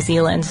area of New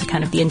Zealand,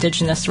 kind of the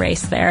indigenous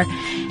race there.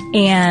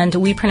 And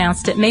we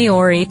pronounced it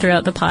Maori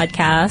throughout the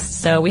podcast,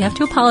 so we have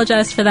to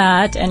apologize for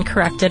that and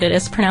correct it. It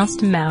is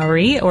pronounced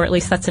Maori, or at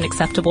least that's an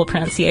acceptable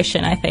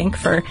pronunciation, I think,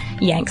 for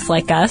Yanks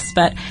like us.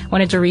 But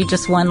wanted to read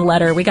just one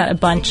letter. We got a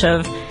bunch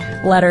of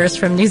letters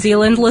from New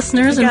Zealand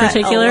listeners in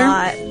particular. A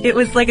lot. It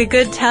was like a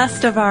good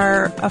test of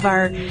our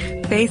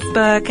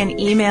Facebook and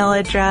email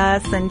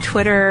address and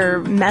Twitter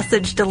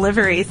message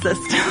delivery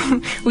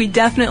system. We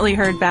definitely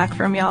heard back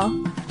from y'all.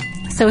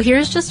 So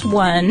here's just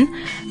one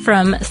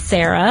from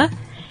Sarah.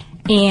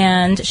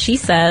 And she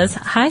says,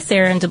 "Hi,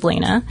 Sarah and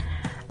Deblina.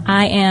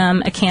 I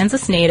am a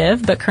Kansas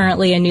native, but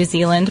currently a New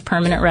Zealand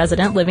permanent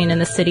resident living in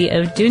the city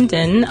of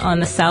Dunedin on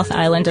the South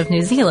Island of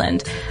New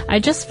Zealand. I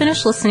just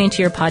finished listening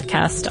to your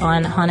podcast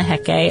on Hana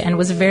Heke and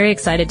was very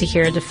excited to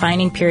hear a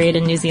defining period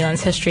in New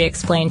Zealand's history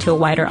explained to a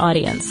wider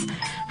audience.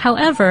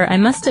 However, I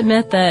must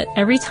admit that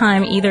every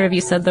time either of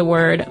you said the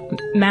word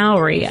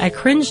Maori, I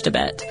cringed a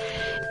bit.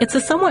 It's a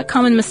somewhat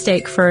common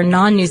mistake for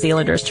non-New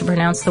Zealanders to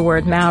pronounce the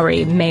word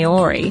Maori,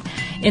 Maori.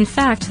 In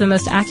fact, the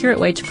most accurate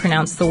way to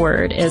pronounce the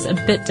word is a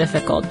bit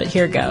difficult, but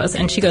here goes."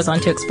 And she goes on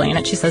to explain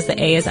it. She says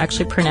the A is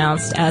actually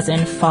pronounced as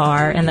in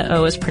far, and the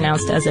O is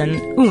pronounced as in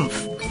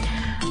oomph.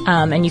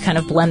 And you kind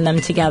of blend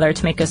them together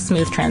to make a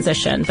smooth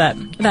transition. But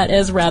that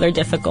is rather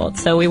difficult,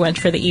 so we went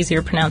for the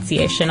easier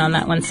pronunciation on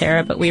that one,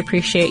 Sarah, but we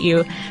appreciate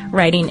you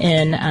writing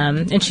in.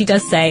 And she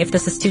does say if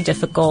this is too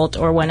difficult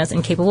or one is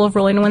incapable of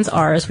rolling one's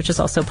R's, which is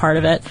also part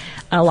of it,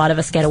 a lot of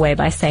us get away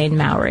by saying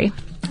Maori.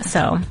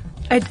 So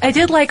I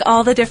did like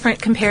all the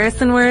different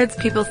comparison words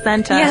people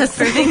sent us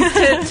for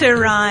things to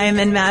rhyme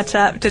and match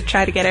up to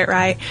try to get it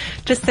right,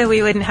 just so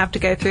we wouldn't have to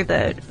go through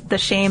the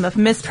shame of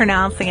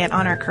mispronouncing it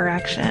on our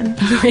correction.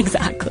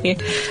 Exactly.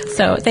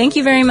 So thank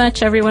you very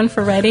much, everyone,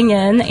 for writing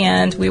in,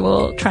 and we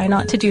will try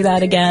not to do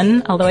that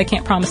again, although I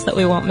can't promise that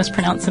we won't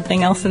mispronounce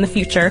something else in the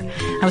future.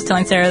 I was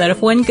telling Sarah that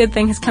if one good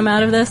thing has come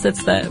out of this,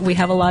 it's that we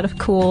have a lot of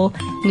cool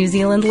New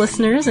Zealand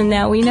listeners, and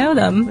now we know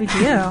them. We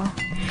do.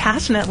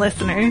 Passionate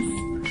listeners.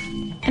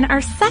 And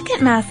our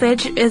second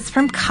message is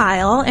from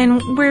Kyle,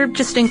 and we're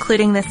just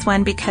including this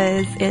one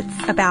because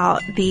it's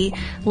about the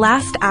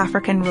last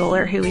African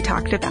ruler who we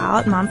talked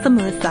about, Mansa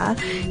Musa.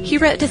 He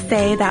wrote to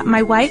say that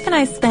my wife and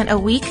I spent a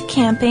week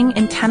camping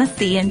in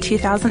Tennessee in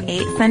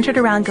 2008, centered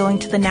around going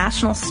to the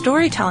National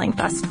Storytelling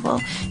Festival.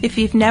 If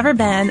you've never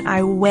been,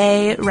 I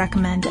way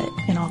recommend it,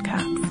 in all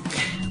caps.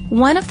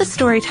 One of the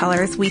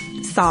storytellers we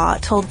saw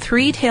told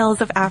 3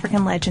 tales of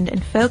African legend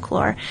and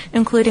folklore,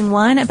 including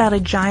one about a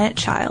giant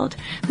child.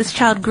 This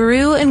child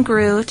grew and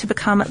grew to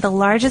become the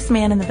largest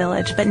man in the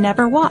village, but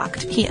never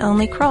walked. He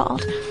only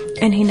crawled,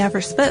 and he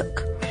never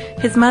spoke.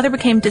 His mother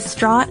became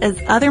distraught as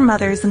other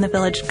mothers in the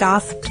village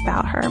gossiped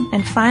about her,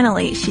 and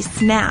finally she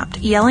snapped,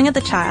 yelling at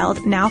the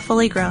child, now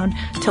fully grown,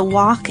 to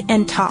walk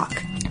and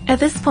talk. At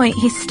this point,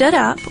 he stood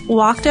up,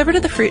 walked over to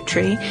the fruit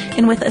tree,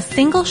 and with a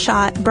single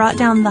shot brought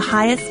down the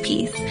highest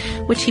piece,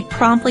 which he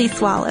promptly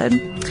swallowed.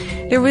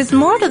 There was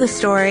more to the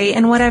story,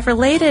 and what I've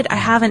related I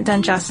haven't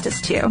done justice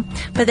to.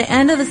 But the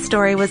end of the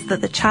story was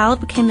that the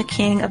child became the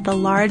king of the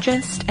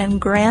largest and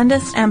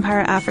grandest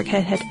empire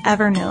Africa had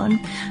ever known.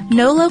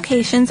 No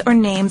locations or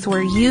names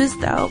were used,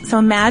 though, so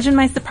imagine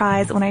my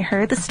surprise when I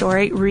heard the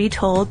story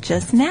retold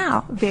just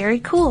now. Very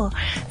cool.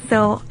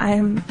 So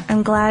I'm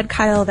glad,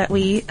 Kyle, that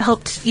we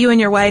helped you and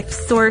your wife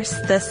source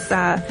this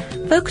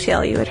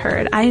folktale you had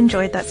heard. I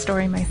enjoyed that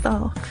story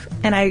myself,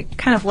 and I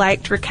kind of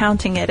liked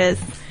recounting it as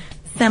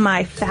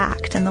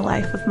semi-fact in the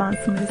life of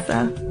Mansa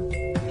Musa.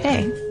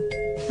 Hey,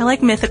 I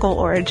like mythical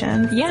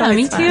origins. Yeah,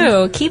 me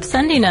too. Keep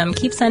sending them.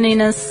 Keep sending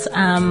us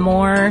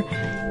more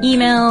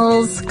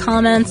emails,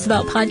 comments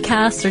about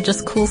podcasts, or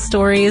just cool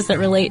stories that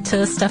relate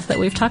to stuff that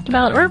we've talked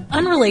about, or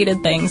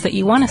unrelated things that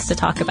you want us to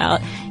talk about.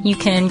 You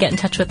can get in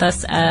touch with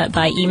us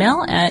by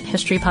email at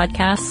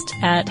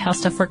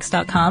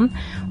historypodcast@howstuffworks.com,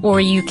 or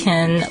you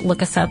can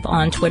look us up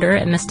on Twitter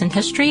at Missed in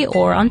History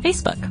or on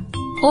Facebook.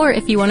 Or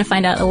if you want to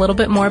find out a little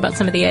bit more about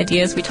some of the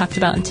ideas we talked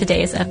about in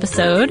today's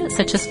episode,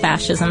 such as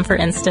fascism, for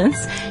instance,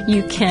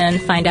 you can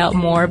find out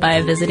more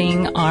by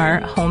visiting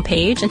our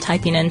homepage and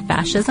typing in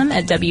fascism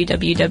at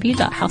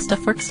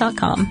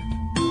www.howstuffworks.com.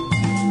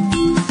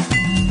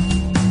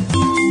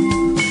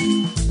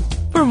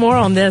 For more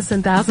on this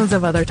and thousands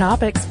of other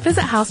topics,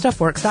 visit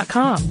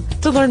howstuffworks.com.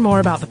 To learn more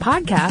about the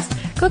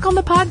podcast, click on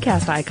the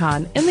podcast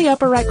icon in the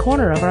upper right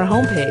corner of our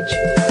homepage.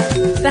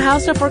 The How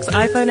Stuff Works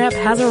iPhone app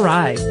has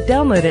arrived.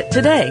 Download it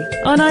today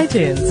on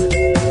iTunes.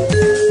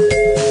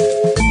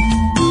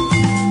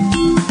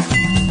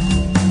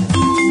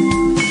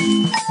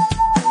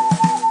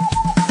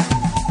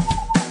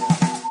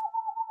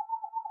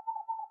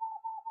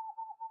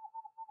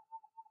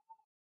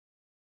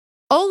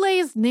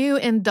 Olay's new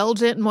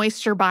Indulgent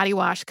Moisture Body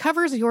Wash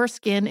covers your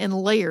skin in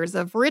layers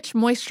of rich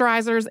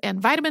moisturizers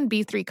and vitamin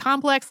B3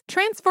 complex,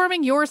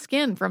 transforming your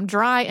skin from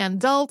dry and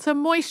dull to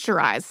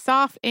moisturized,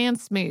 soft, and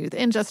smooth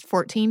in just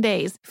 14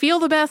 days. Feel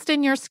the best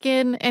in your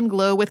skin and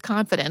glow with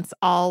confidence,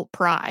 all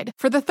pride.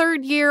 For the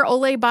third year,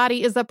 Olay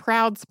Body is a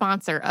proud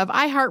sponsor of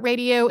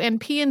iHeartRadio and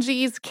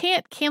P&G's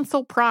Can't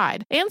Cancel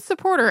Pride and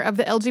supporter of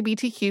the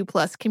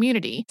LGBTQ+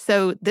 community.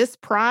 So this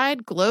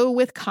pride, glow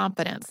with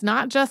confidence,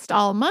 not just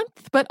all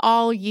month, but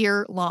all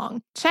year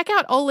long. Check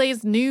out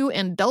Olay's new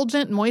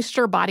Indulgent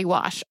Moisture Body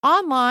Wash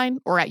online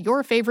or at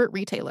your favorite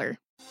retailer.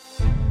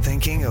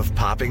 Thinking of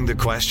popping the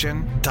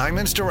question?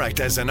 Diamonds Direct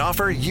has an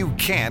offer you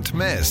can't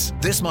miss.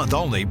 This month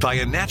only, buy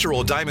a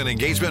natural diamond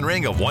engagement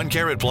ring of 1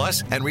 carat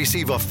plus and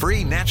receive a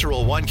free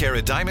natural 1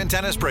 carat diamond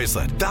tennis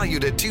bracelet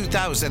valued at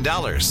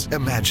 $2,000.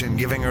 Imagine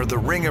giving her the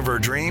ring of her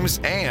dreams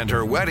and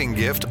her wedding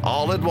gift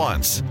all at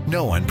once.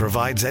 No one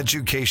provides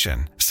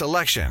education,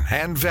 selection,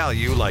 and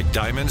value like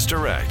Diamonds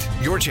Direct.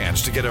 Your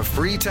chance to get a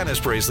free tennis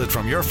bracelet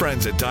from your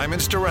friends at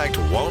Diamonds Direct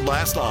won't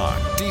last long.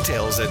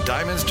 Details at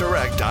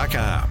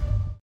diamondsdirect.com.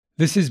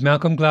 This is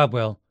Malcolm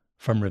Gladwell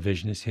from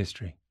Revisionist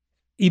History.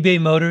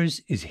 eBay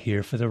Motors is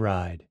here for the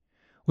ride.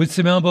 With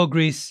some elbow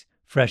grease,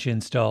 fresh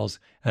installs,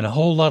 and a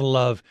whole lot of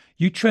love,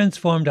 you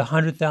transformed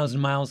 100,000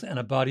 miles and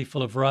a body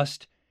full of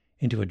rust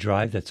into a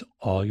drive that's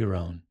all your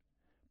own.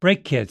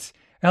 Brake kits,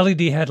 LED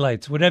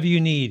headlights, whatever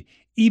you need,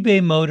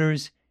 eBay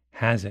Motors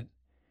has it.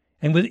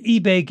 And with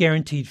eBay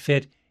Guaranteed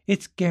Fit,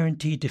 it's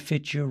guaranteed to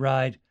fit your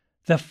ride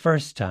the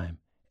first time,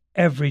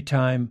 every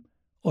time,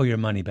 or your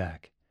money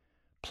back.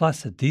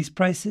 Plus, at these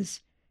prices,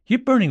 you're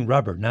burning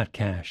rubber, not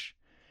cash.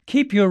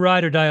 Keep your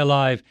ride or die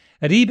alive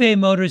at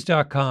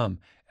ebaymotors.com.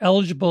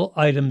 Eligible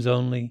items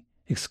only.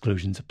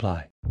 Exclusions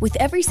apply. With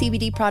every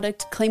CBD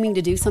product claiming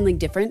to do something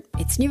different,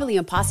 it's nearly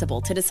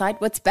impossible to decide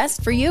what's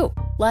best for you.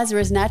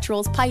 Lazarus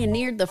Naturals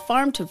pioneered the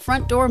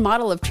farm-to-front-door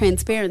model of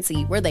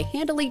transparency, where they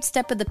handle each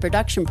step of the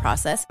production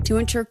process to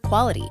ensure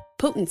quality,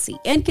 potency,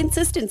 and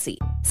consistency.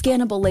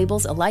 Scannable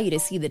labels allow you to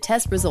see the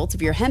test results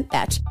of your hemp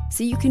batch,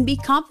 so you can be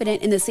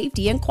confident in the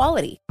safety and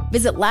quality.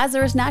 Visit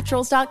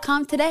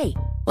LazarusNaturals.com today.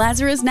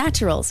 Lazarus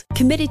Naturals,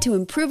 committed to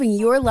improving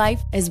your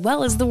life as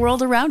well as the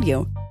world around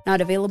you.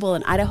 Not available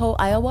in Idaho,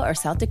 Iowa, or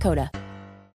South Dakota.